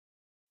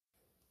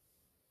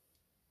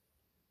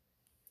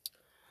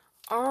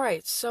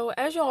Alright, so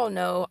as y'all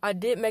know, I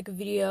did make a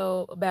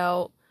video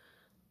about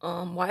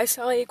why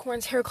Sally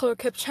Acorn's hair color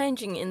kept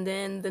changing, and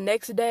then the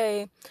next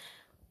day,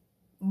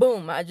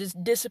 boom, I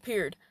just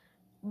disappeared.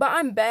 But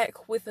I'm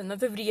back with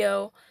another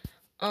video.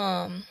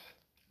 Um,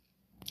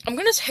 I'm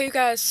gonna tell you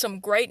guys some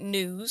great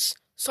news.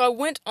 So I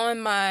went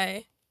on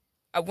my,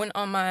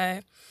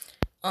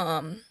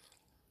 um,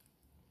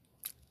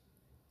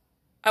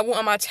 I went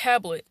on my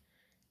tablet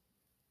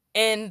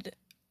and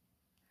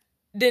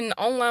did an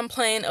online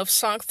playing of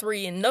Sonic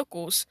 3 and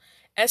Knuckles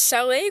as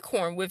Sally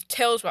Acorn with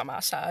Tails by my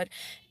side,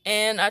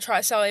 and I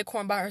tried Sally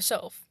Acorn by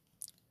herself.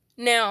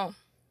 Now,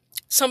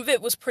 some of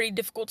it was pretty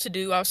difficult to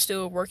do. I was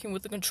still working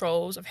with the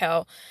controls of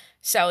how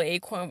Sally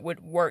Acorn would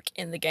work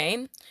in the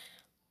game.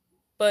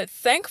 But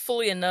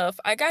thankfully enough,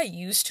 I got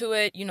used to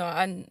it.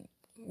 I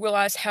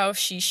realized how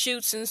she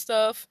shoots and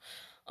stuff.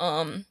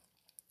 Um,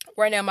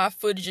 right now my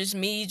footage is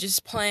me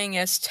just playing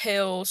as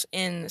Tails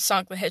in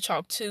Sonic the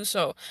Hedgehog 2.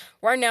 So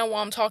right now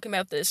while I'm talking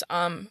about this,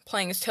 I'm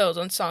playing as Tails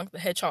on Sonic the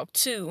Hedgehog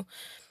 2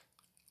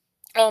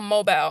 on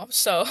mobile.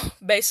 So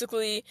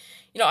basically,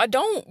 I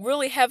don't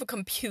really have a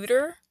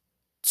computer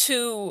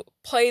to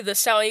play the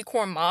Sally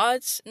Acorn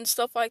mods and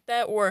stuff like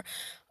that, or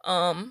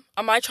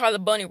I might try the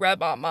Bunny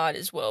Rabbit mod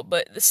as well.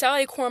 But the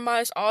Sally Acorn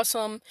mod is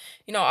awesome.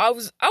 I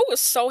was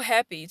so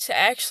happy to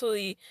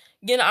actually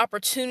get an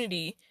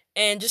opportunity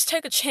and just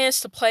take a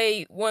chance to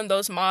play one of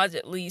those mods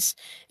at least.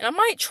 And I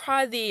might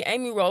try the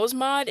Amy Rose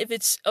mod if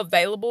it's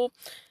available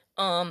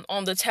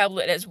on the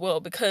tablet as well,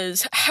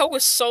 because I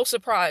was so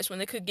surprised when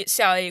they could get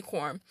Sally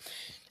Acorn.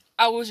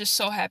 I was just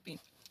so happy.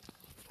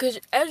 Because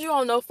as you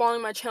all know,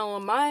 following my channel,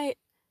 my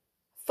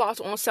thoughts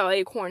on Sally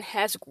Acorn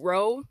has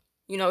grown.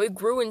 It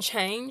grew and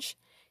changed.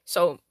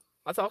 So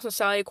my thoughts on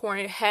Sally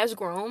Acorn has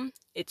grown.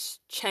 It's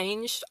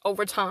changed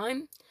over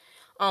time.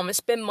 It's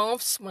been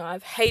months when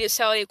I've hated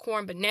Sally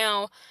Acorn, but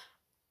now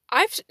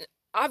I've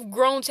I've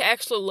grown to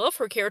actually love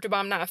her character, but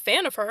I'm not a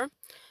fan of her.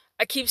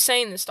 I keep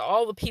saying this to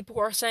all the people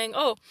who are saying,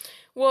 "Oh,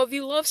 well, if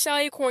you love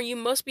Sally Acorn, you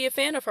must be a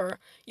fan of her."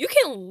 You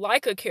can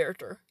like a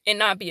character and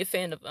not be a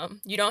fan of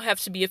them. You don't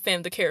have to be a fan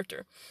of the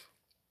character.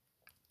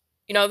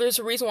 There's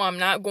a reason why I'm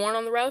not going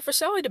on the Rally for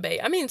Sally debate.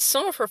 I mean,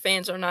 some of her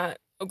fans are not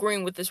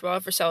agreeing with this Rally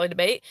for Sally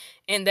debate,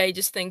 and they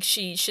just think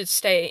she should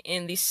stay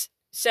in the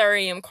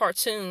Sarium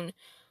cartoon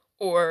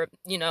or,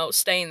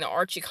 stay in the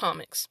Archie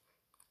comics.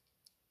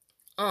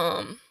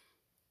 And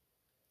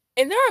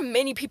there are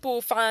many people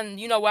who find,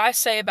 what I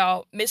say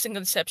about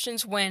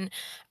misconceptions when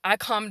I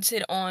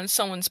commented on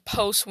someone's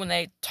post when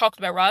they talked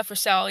about Rally for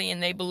Sally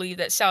and they believe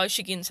that Sally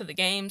should get into the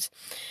games.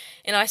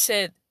 And I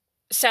said,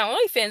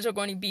 Sally fans are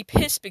going to be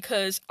pissed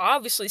because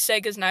obviously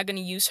Sega's not going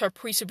to use her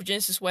pre-Super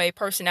Genesis Wave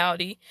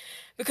personality,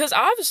 because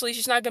obviously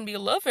she's not going to be a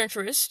love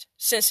interest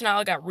since now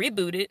it got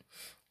rebooted.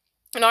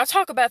 I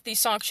talk about these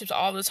song ships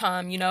all the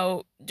time,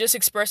 just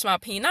express my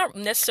opinion, not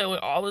necessarily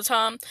all the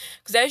time,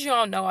 because as you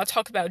all know, I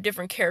talk about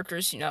different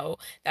characters, that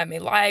I may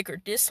like or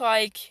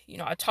dislike.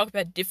 I talk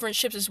about different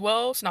ships as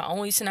well. It's not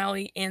only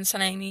Sally and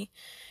Sanami,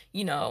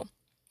 you know.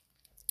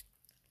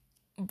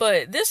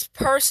 But this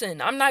person,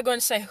 I'm not going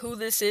to say who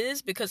this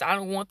is because I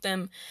don't want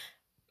them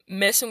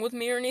messing with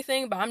me or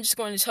anything, but I'm just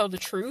going to tell the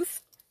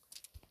truth.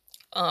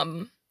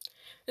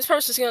 This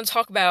person's going to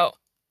talk about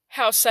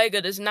how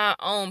Sega does not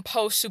own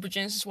post Super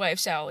Genesis Wave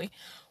Sally,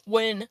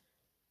 when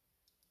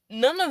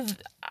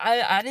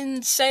I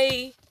didn't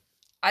say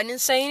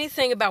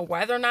anything about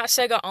whether or not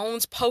Sega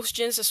owns post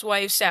Genesis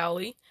Wave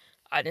Sally.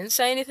 I didn't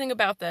say anything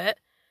about that.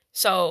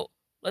 So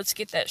let's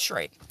get that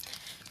straight.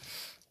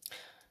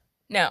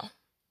 Now,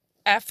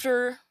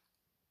 after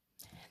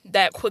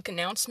that quick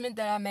announcement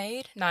that I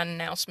made, not an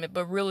announcement,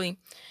 but really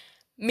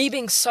me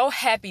being so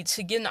happy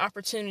to get an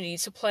opportunity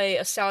to play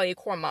a Sally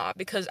Acorn mod,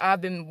 because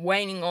I've been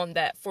waiting on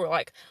that for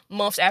like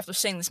months after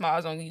seeing these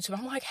mods on YouTube.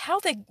 I'm like,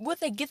 where'd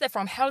they get that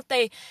from? How did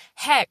they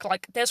hack?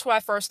 Like, that's what I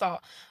first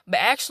thought.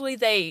 But actually,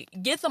 they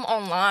get them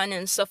online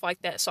and stuff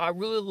like that, so I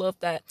really love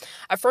that.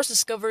 I first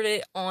discovered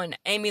it on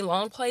Amy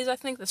Long Plays, I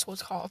think that's what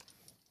it's called.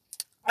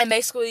 And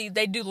basically,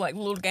 they do like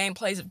little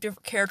gameplays of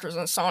different characters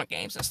on Sonic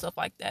games and stuff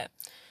like that.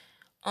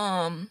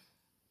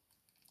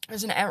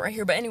 There's an ad right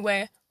here, but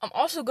anyway, I'm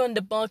also going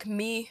to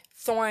debunk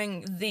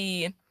playing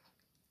the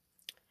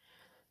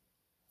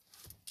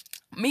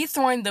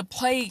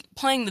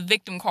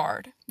victim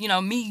card.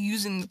 Me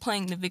using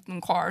playing the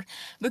victim card,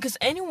 because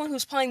anyone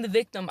who's playing the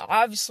victim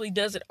obviously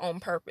does it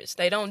on purpose.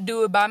 They don't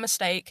do it by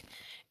mistake.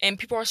 And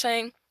people are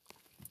saying,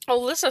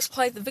 "Oh, Alyssa's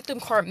played the victim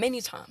card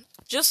many times."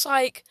 Just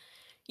like,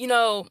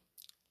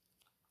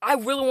 I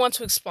really want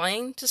to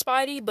explain to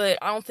Spidey, but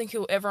I don't think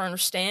he'll ever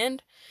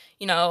understand.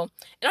 And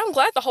I'm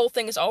glad the whole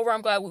thing is over.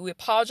 I'm glad we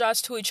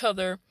apologize to each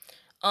other.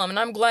 And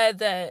I'm glad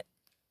that,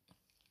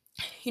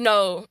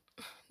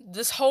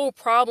 this whole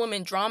problem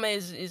and drama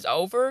is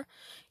over.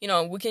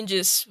 We can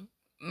just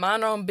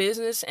mind our own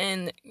business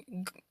and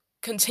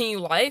continue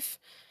life.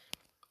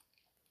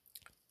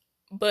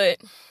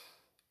 But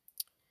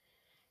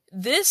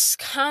this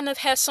kind of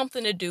has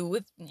something to do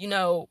with,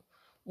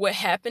 what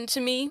happened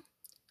to me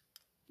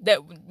that,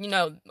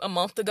 a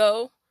month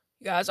ago.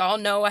 You guys all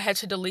know I had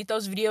to delete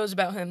those videos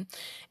about him.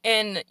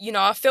 And,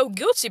 I felt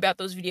guilty about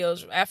those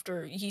videos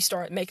after he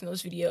started making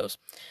those videos.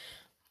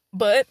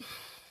 But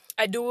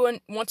I do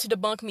want to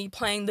debunk me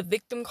playing the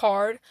victim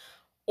card,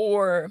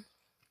 or,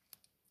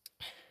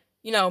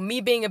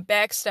 me being a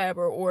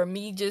backstabber, or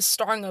me just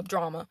starting up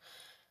drama.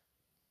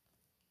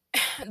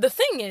 The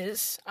thing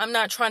is, I'm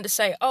not trying to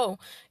say, oh,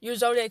 your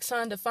zodiac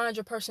sign defines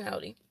your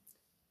personality.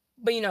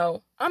 But,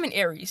 I'm an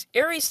Aries.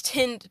 Aries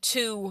tend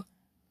to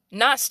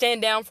not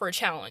stand down for a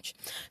challenge.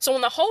 So when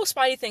the whole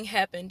Spidey thing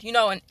happened,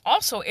 and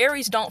also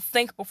Aries don't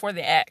think before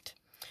they act.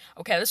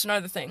 Okay, that's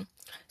another thing.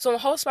 So when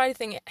the whole Spidey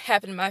thing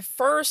happened, my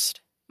first,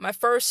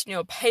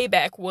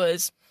 payback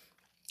was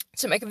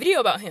to make a video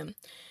about him.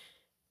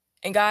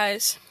 And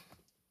guys,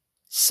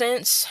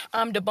 since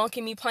I'm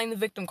debunking me playing the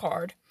victim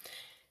card,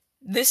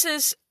 this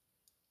is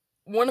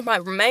one of my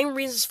main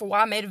reasons for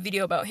why I made a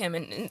video about him.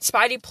 And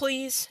Spidey,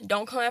 please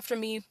don't come after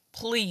me.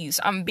 Please.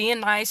 I'm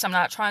being nice. I'm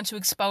not trying to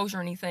expose or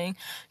anything.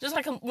 Just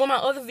like with my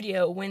other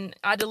video, when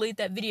I delete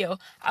that video,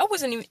 I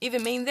wasn't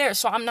even mean there,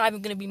 so I'm not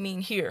even going to be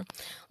mean here.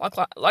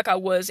 Like I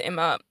was in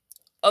my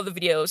other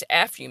videos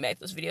after you made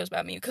those videos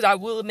about me. Because I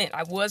will admit,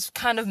 I was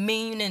kind of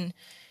mean and,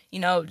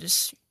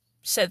 just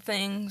said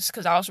things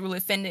because I was really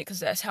offended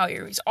because that's how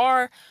Aries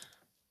are.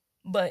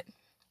 But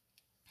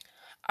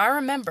I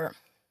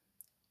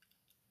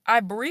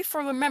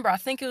briefly remember, I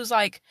think it was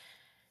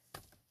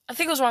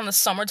around the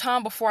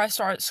summertime before I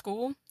started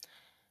school.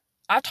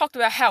 I talked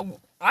about how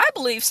I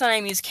believe Sun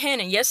Amy is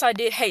canon. Yes, I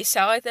did hate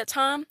Sally at that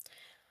time,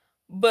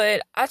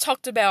 but I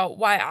talked about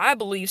why I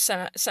believe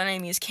Sun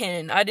Amy is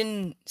canon. I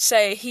didn't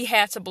say he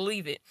had to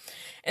believe it.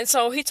 And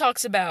so he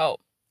talks about,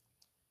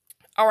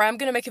 alright, I'm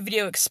going to make a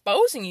video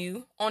exposing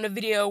you on a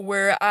video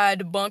where I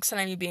debunk Sun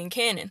Amy being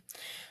canon.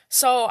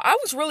 So I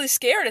was really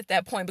scared at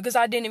that point because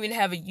I didn't even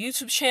have a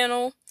YouTube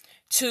channel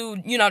to,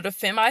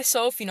 defend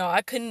myself.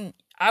 I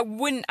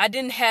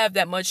didn't have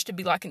that much to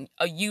be like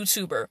a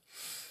YouTuber.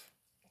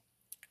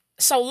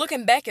 So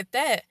looking back at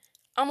that,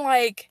 I'm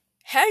like,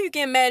 how you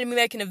getting mad at me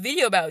making a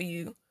video about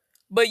you?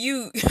 But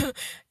you,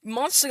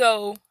 months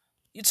ago,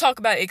 you talk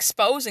about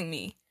exposing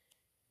me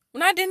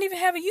when I didn't even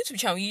have a YouTube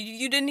channel.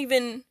 You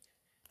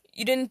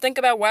didn't think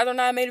about whether or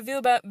not I made a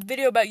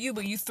video about you,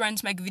 but you threatened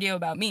to make a video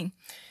about me.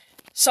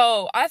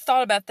 So I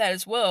thought about that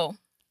as well.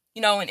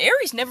 And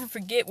Aries never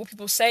forget what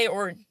people say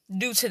or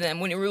do to them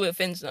when it really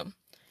offends them.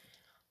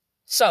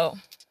 So,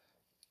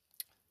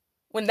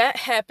 when that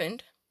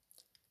happened,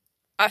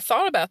 I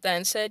thought about that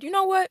and said, you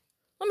know what?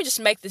 Let me just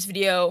make this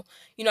video,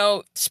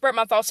 spread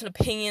my thoughts and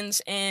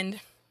opinions,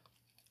 and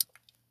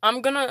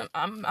I'm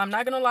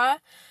not gonna lie,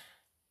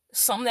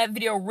 some of that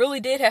video really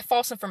did have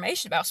false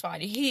information about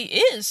Spidey. He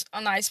is a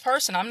nice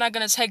person. I'm not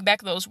gonna take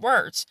back those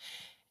words.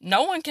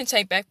 No one can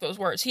take back those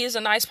words. He is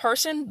a nice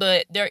person,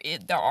 but there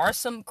is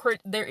some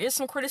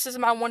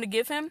criticism I want to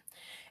give him,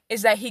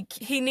 is that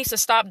he needs to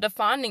stop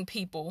defining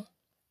people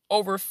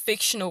over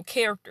fictional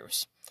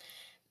characters.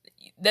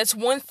 That's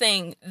one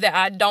thing that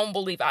I don't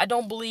believe. I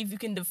don't believe you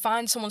can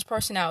define someone's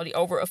personality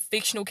over a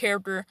fictional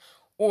character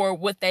or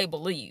what they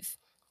believe.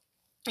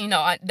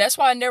 That's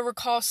why I never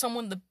call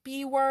someone the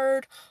B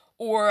word,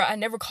 or I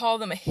never call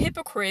them a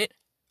hypocrite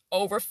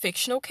over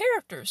fictional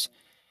characters.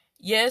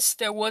 Yes,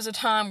 there was a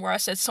time where I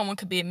said someone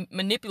could be a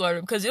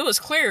manipulator because it was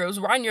clear. It was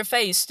right in your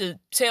face to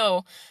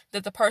tell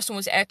that the person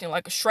was acting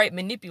like a straight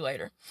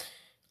manipulator.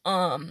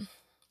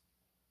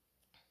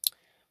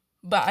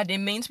 But I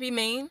didn't mean to be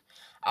mean.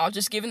 I was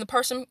just giving the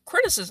person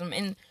criticism.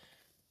 And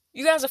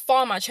you guys have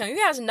followed my channel. You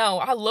guys know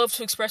I love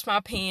to express my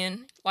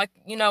opinion. Like,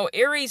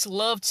 Aries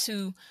love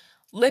to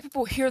let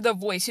people hear their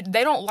voice.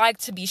 They don't like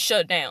to be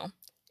shut down.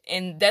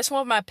 And that's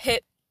one of my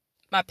pet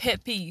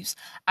peeves.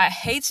 I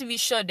hate to be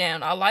shut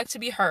down. I like to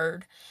be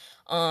heard.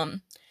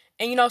 And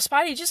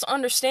Spidey, just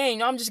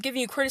understand, I'm just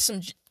giving you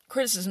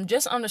criticism.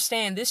 Just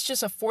understand, this is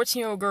just a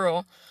 14-year-old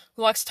girl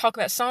who likes to talk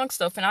about song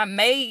stuff, and I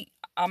may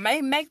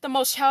make the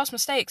most childish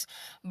mistakes,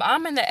 but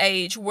I'm in the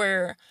age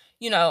where,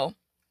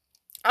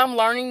 I'm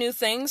learning new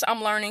things.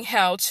 I'm learning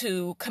how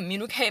to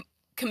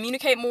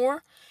communicate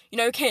more.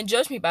 You can't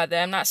judge me by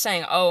that. I'm not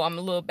saying, oh, I'm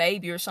a little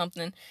baby or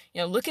something.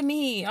 Look at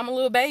me, I'm a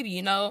little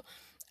baby,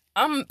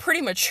 I'm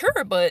pretty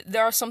mature, but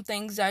there are some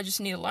things I just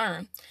need to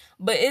learn.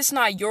 But it's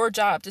not your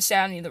job to say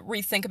I need to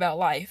rethink about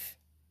life.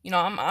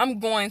 I'm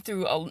going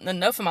through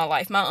enough of my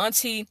life. My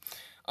auntie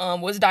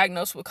was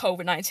diagnosed with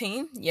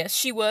COVID-19. Yes,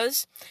 she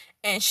was.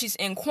 And she's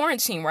in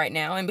quarantine right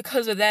now. And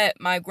because of that,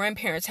 my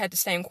grandparents had to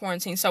stay in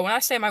quarantine. So when I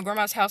stay at my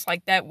grandma's house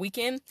like that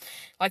weekend,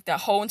 like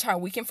that whole entire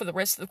weekend for the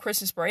rest of the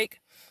Christmas break,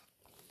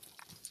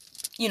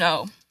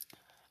 I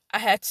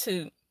had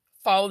to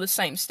follow the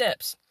same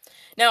steps.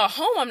 Now, at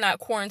home, I'm not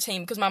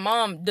quarantined because my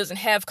mom doesn't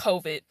have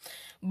COVID.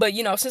 But,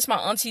 since my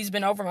auntie's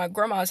been over at my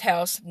grandma's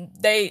house,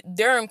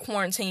 they're in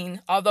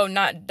quarantine, although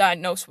not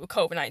diagnosed with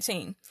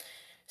COVID-19.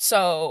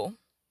 So,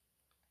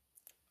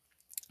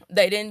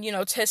 they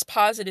didn't, test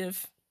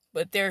positive,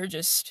 but they're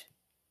just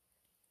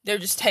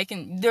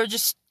taking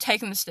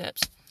the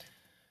steps.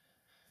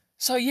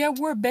 So, yeah,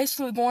 we're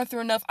basically going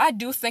through enough. I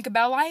do think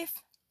about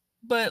life,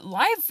 but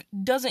life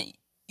doesn't,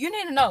 you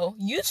need to know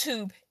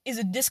YouTube is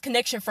a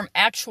disconnection from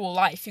actual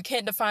life. You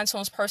can't define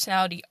someone's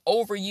personality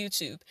over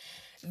YouTube.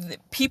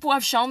 People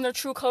have shown their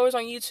true colors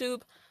on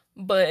YouTube,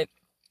 but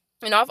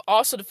I've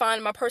also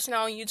defined my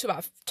personality on YouTube.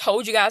 I've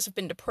told you guys I've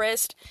been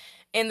depressed,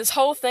 and this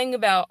whole thing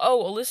about,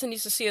 oh, Alyssa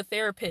needs to see a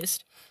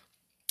therapist.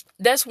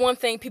 That's one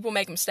thing people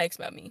make mistakes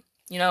about me.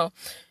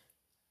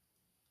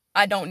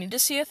 I don't need to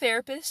see a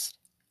therapist.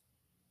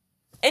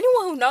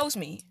 Anyone who knows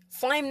me,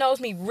 Flame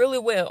knows me really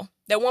well.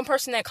 That one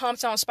person that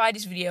commented on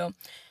Spidey's video,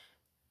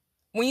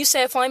 when you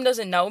said Flame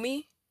doesn't know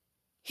me,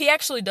 he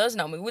actually does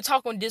know me. We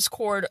talk on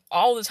Discord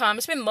all the time.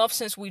 It's been months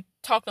since we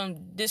talked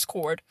on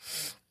Discord.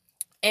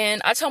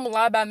 And I tell him a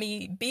lot about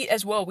me, Beat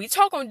as well. We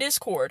talk on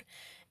Discord.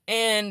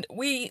 And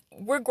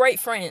we're great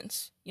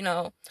friends.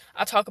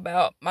 I talk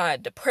about my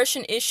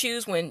depression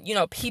issues when,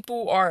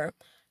 people are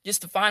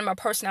just defining my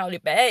personality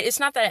bad. It's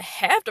not that I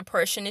have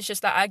depression. It's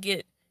just that I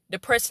get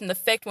depressed in the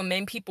effect when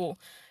many people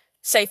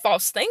say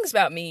false things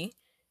about me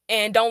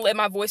and don't let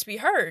my voice be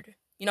heard.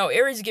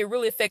 Aries get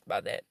really affected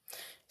by that.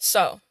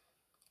 So,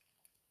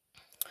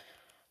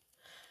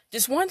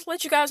 just wanted to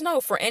let you guys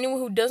know, for anyone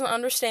who doesn't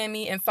understand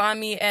me and find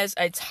me as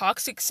a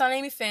toxic Sun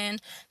Amy fan,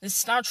 this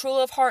is not True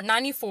Love Heart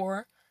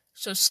 94.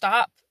 So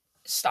stop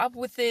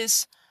with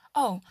this,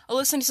 oh,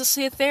 Alyssa needs to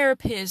see a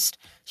therapist.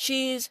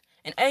 She's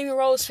an Amy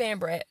Rose fan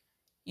brat.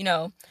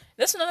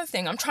 That's another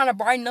thing. I'm trying to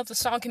brighten up the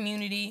song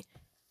community.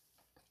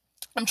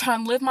 I'm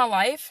trying to live my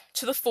life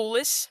to the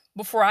fullest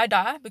before I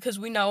die, because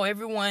we know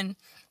everyone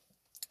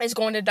is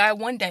going to die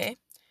one day.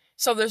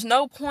 So there's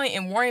no point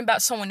in worrying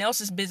about someone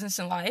else's business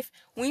in life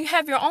when you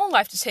have your own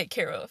life to take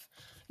care of.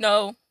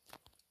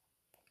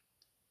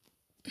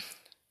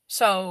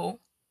 So,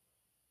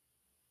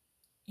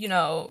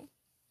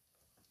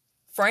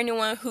 for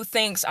anyone who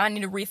thinks I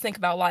need to rethink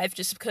about life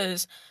just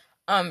because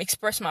I'm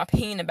expressing my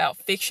opinion about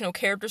fictional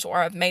characters or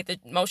I've made the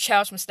most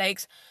childish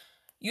mistakes,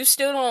 you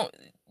still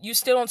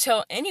don't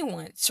tell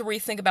anyone to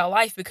rethink about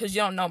life because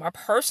you don't know my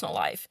personal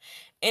life.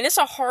 And it's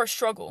a hard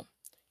struggle.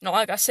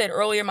 Like I said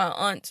earlier, my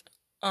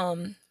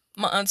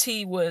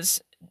auntie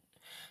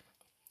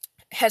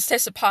has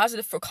tested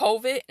positive for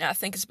COVID, and I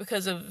think it's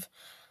because of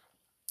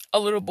a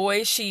little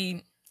boy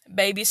she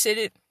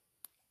babysitted,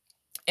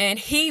 and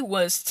he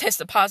was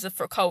tested positive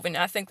for COVID, and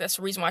I think that's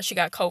the reason why she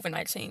got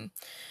COVID-19.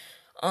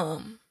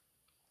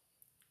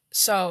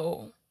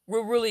 So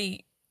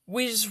we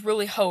just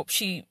really hope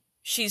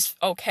she's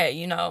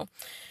okay,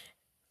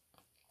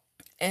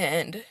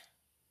 and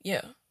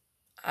yeah,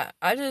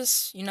 I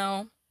just,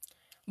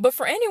 but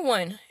for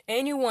anyone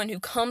who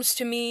comes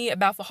to me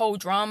about the whole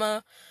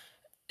drama,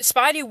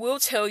 Spidey will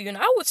tell you, and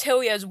I will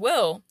tell you as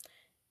well,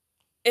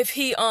 if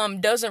he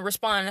doesn't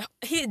respond.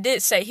 He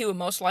did say he would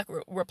most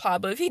likely reply,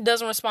 but if he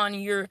doesn't respond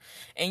and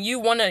you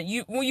want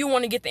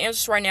to get the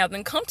answers right now,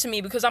 then come to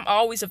me, because I'm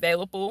always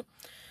available.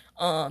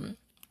 Come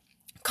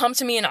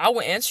to me and I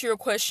will answer your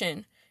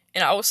question,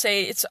 and I will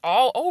say it's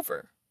all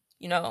over,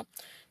 but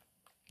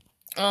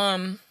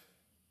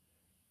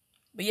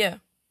yeah.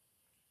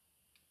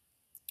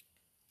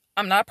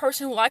 I'm not a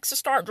person who likes to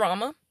start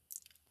drama.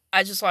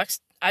 I just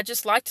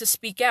like to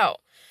speak out.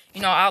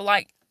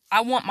 I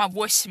want my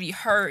voice to be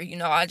heard.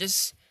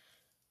 That's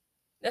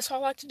what I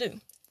like to do.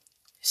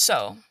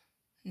 So,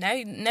 now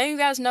you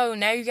guys know.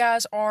 Now you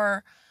guys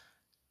are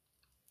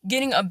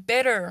getting a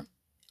better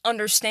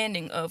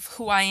understanding of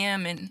who I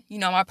am and,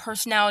 my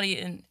personality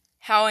and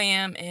how I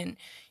am, and,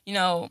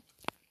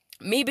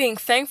 me being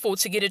thankful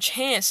to get a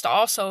chance to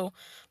also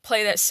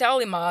play that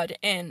Sally mod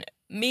and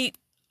meet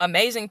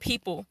amazing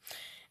people.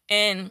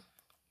 And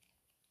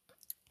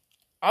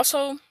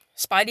also,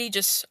 Spidey,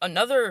 just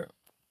another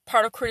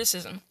part of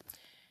criticism.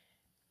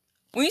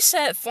 When you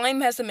said Flame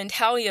has the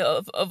mentality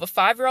of a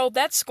 5-year-old,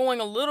 that's going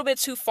a little bit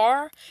too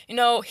far.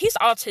 He's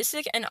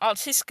autistic, and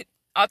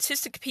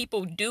autistic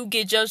people do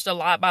get judged a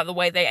lot by the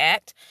way they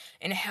act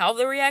and how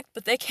they react,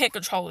 but they can't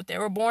control it. They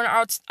were born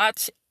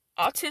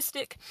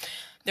autistic.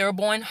 They were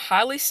born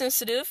highly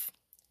sensitive.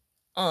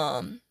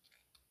 Flame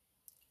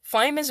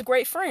is a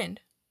great friend.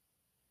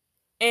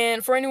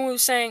 And for anyone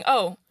who's saying,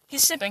 oh,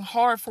 he's simping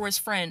hard for his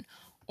friend,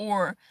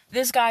 or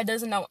this guy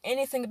doesn't know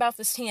anything about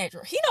this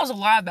teenager, he knows a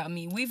lot about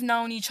me. We've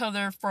known each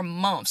other for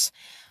months.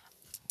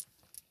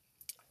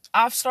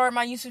 I've started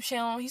my YouTube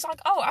channel. He's like,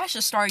 oh, I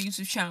should start a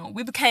YouTube channel.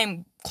 We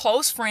became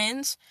close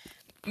friends,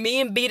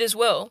 me and Beat as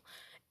well.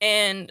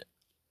 And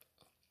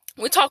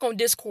we talk on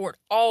Discord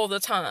all the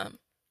time.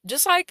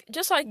 Just like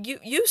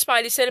you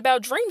Spidey said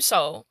about Dream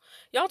Soul.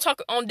 Y'all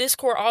talk on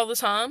Discord all the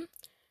time.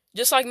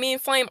 Just like me and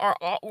Flame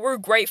we're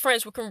great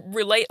friends. We can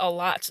relate a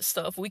lot to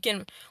stuff. We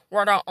can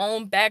write our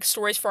own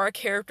backstories for our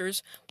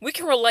characters. We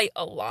can relate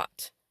a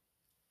lot.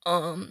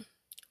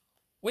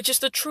 Which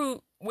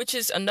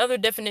is another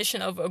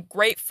definition of a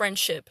great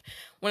friendship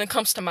when it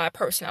comes to my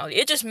personality.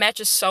 It just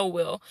matches so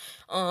well.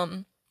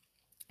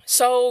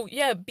 So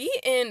yeah,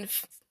 Beat and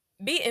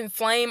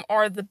Flame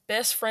are the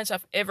best friends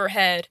I've ever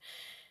had.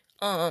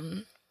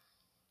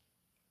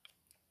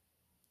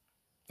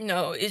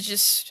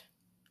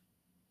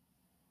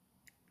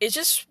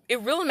 It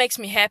really makes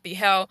me happy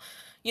how,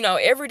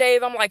 every day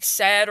if I'm like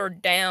sad or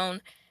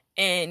down,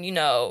 and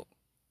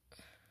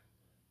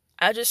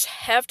I just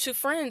have two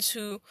friends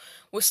who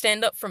will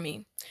stand up for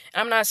me.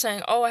 I'm not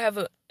saying, oh, I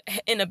have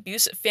an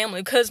abusive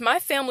family, because my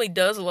family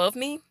does love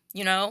me,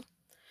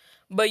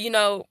 but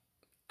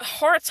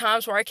hard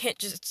times where I can't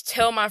just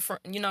tell my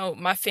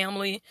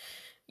family,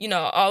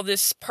 all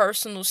this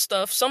personal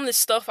stuff. Some of this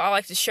stuff I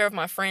like to share with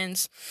my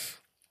friends.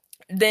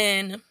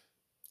 Then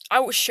I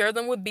would share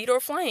them with Beat or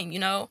Flame,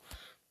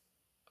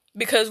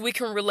 because we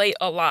can relate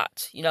a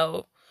lot,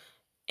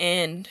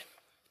 and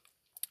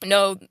you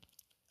know,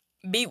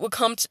 Beat would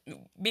come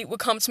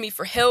to me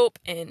for help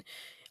and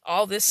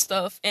all this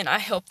stuff, and I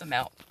helped them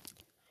out.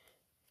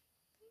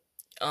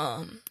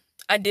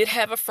 I did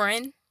have a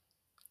friend,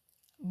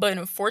 but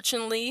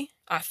unfortunately,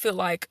 I feel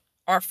like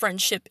our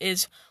friendship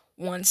is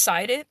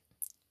one-sided.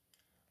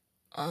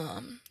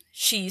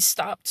 She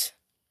stopped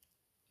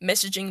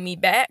messaging me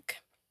back.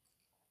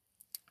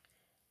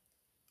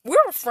 We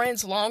were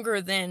friends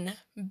longer than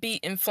Beat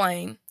and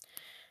Flame,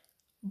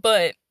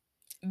 but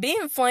Beat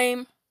and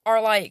Flame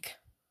are like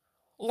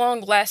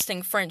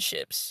long-lasting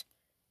friendships.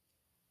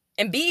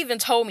 And B even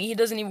told me he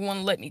doesn't even want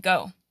to let me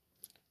go.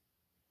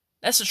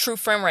 That's a true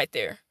friend right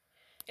there.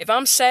 If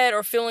I'm sad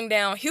or feeling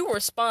down, he will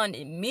respond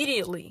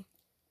immediately.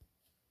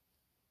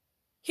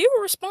 He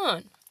will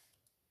respond.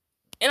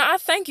 And I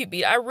thank you,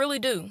 B. I really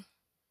do.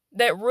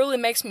 That really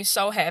makes me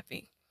so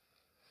happy.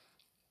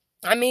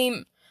 I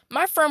mean,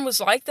 my friend was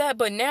like that,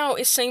 but now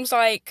it seems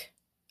like,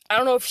 I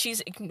don't know if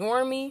she's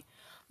ignoring me,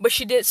 but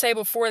she did say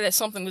before that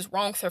something was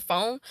wrong with her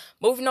phone.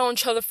 But we've known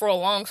each other for a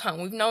long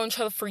time. We've known each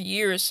other for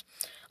years.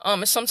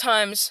 And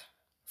sometimes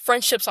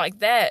friendships like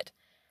that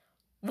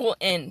will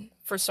end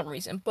for some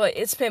reason. But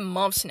it's been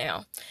months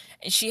now,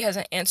 and she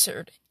hasn't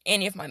answered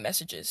any of my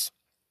messages.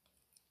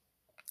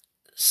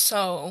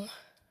 So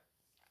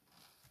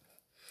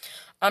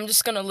I'm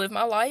just gonna live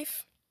my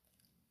life.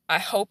 I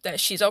hope that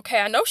she's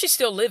okay. I know she's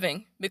still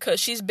living because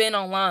she's been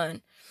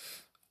online.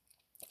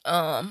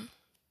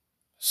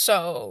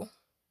 So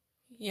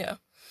yeah.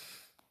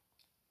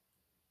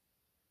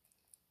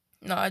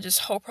 No, I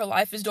just hope her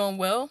life is doing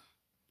well.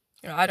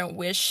 I don't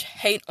wish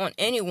hate on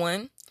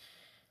anyone.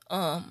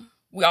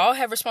 We all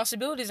have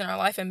responsibilities in our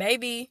life, and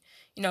maybe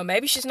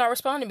she's not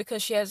responding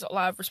because she has a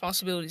lot of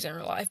responsibilities in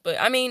her life. But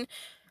I mean,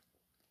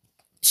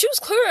 she was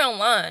clearly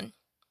online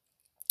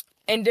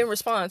and didn't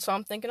respond. So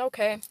I'm thinking,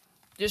 okay,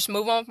 just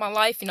move on with my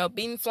life.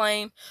 Beat and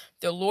Flame,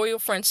 they're loyal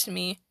friends to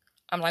me.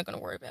 I'm not going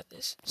to worry about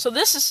this. So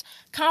this is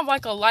kind of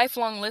like a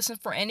lifelong lesson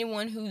for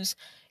anyone who's,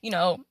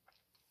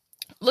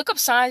 look up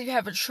signs if you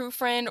have a true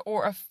friend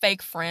or a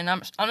fake friend.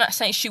 I'm not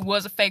saying she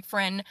was a fake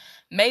friend.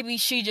 Maybe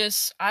she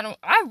just,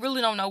 I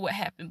really don't know what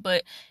happened.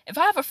 But if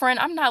I have a friend,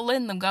 I'm not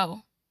letting them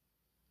go.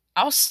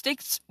 I'll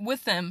stick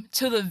with them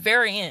till the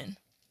very end.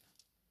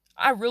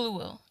 I really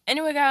will.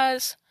 Anyway,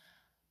 guys,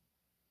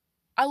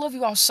 I love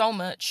you all so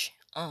much.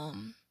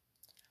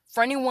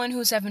 For anyone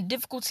who's having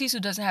difficulties, who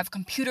doesn't have a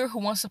computer, who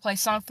wants to play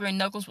Sonic 3 and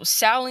Knuckles with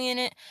Sally in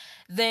it,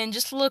 then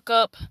just look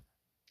up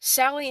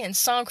Sally and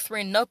Sonic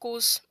 3 and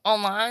Knuckles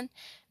online.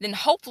 Then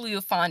hopefully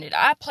you'll find it.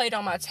 I played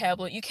on my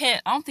tablet. I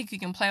don't think you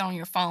can play it on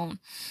your phone.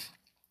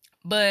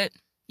 But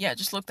yeah,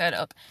 just look that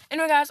up.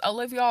 Anyway, guys, I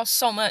love you all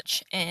so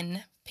much,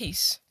 and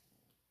peace.